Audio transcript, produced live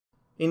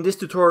In this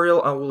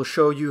tutorial I will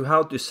show you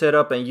how to set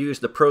up and use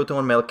the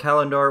ProtonMail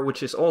calendar,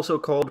 which is also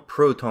called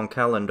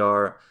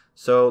ProtonCalendar.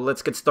 So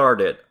let's get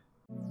started.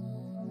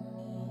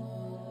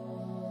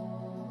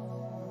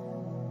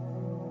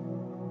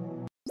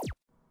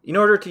 In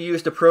order to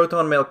use the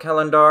ProtonMail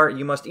calendar,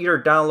 you must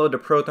either download the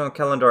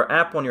ProtonCalendar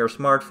app on your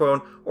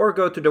smartphone or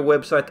go to the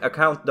website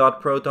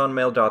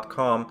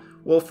account.protonmail.com.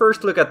 We'll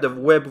first look at the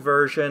web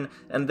version,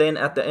 and then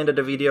at the end of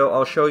the video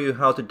I'll show you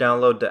how to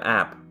download the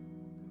app.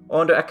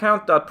 On the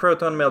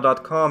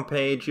account.protonmail.com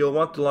page, you'll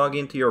want to log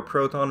into your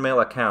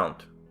ProtonMail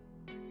account.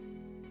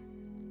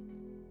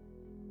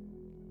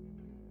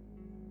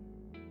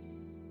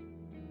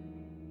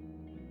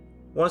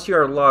 Once you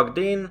are logged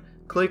in,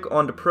 click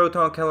on the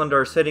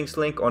ProtonCalendar settings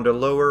link on the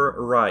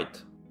lower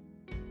right.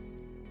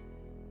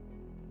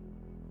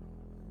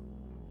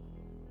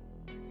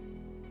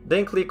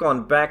 Then click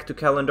on Back to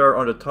Calendar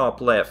on the top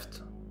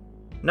left.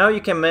 Now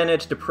you can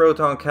manage the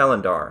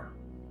ProtonCalendar.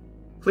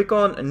 Click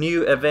on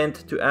New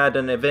Event to add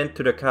an event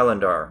to the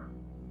calendar.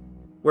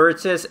 Where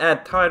it says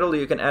Add Title,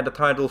 you can add a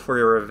title for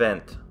your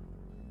event.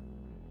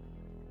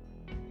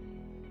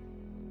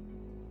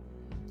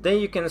 Then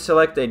you can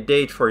select a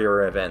date for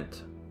your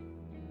event.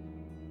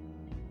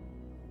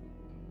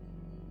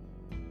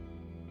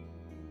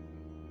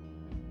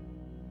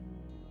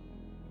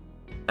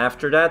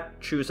 After that,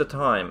 choose a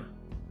time.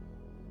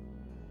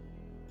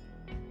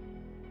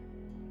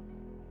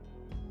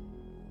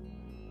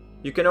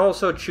 You can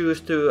also choose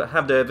to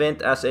have the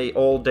event as an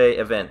all-day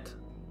event.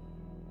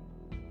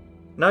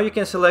 Now you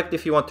can select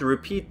if you want to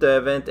repeat the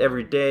event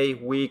every day,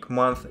 week,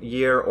 month,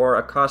 year, or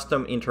a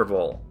custom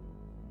interval.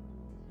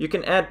 You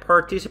can add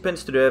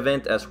participants to the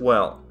event as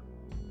well.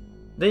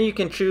 Then you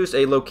can choose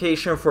a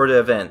location for the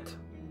event.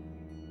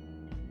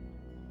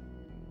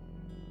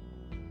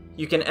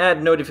 You can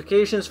add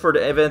notifications for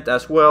the event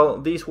as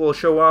well. These will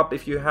show up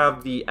if you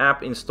have the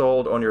app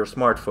installed on your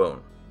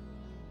smartphone.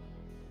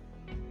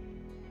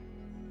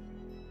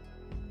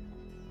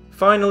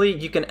 Finally,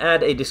 you can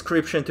add a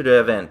description to the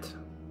event.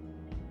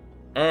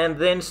 And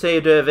then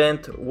save the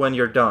event when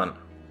you're done.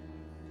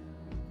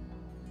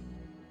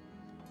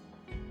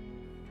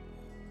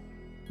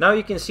 Now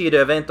you can see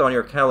the event on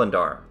your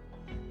calendar.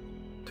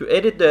 To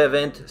edit the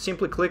event,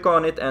 simply click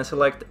on it and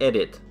select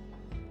Edit.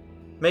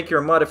 Make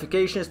your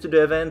modifications to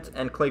the event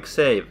and click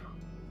Save.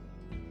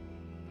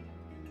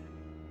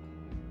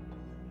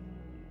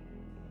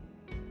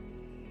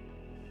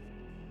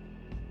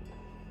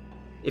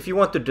 If you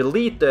want to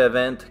delete the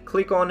event,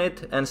 click on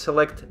it and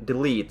select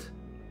Delete.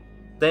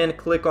 Then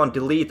click on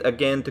Delete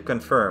again to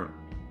confirm.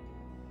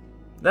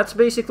 That's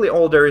basically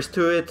all there is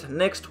to it.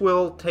 Next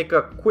we'll take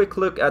a quick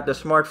look at the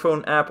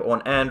smartphone app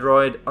on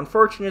Android.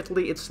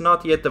 Unfortunately, it's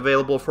not yet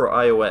available for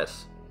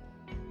iOS.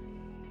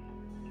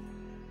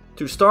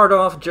 To start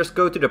off, just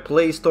go to the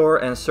Play Store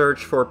and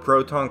search for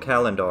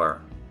ProtonCalendar.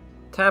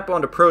 Tap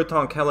on the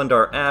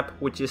ProtonCalendar app,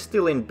 which is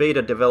still in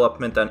beta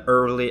development and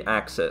early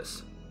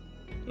access.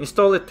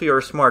 Install it to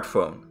your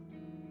smartphone.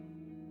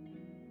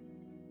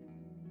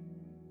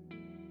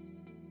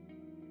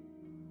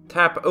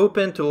 Tap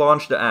Open to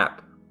launch the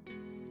app.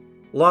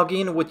 Log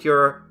in with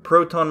your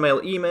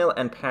ProtonMail email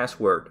and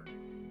password.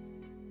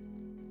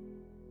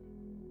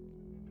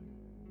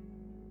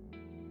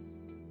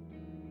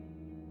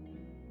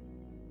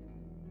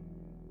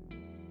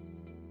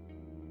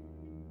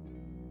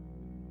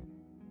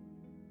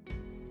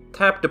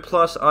 Tap the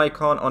plus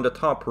icon on the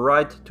top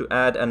right to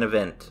add an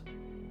event.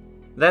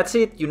 That's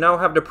it, you now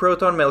have the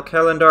ProtonMail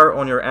calendar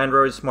on your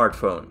Android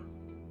smartphone.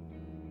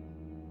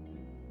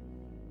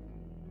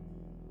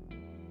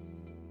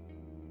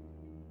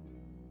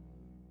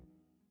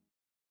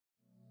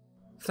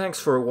 Thanks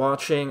for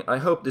watching, I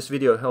hope this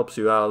video helps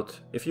you out.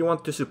 If you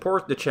want to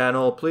support the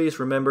channel, please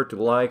remember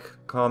to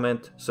like,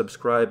 comment,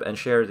 subscribe and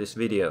share this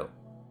video.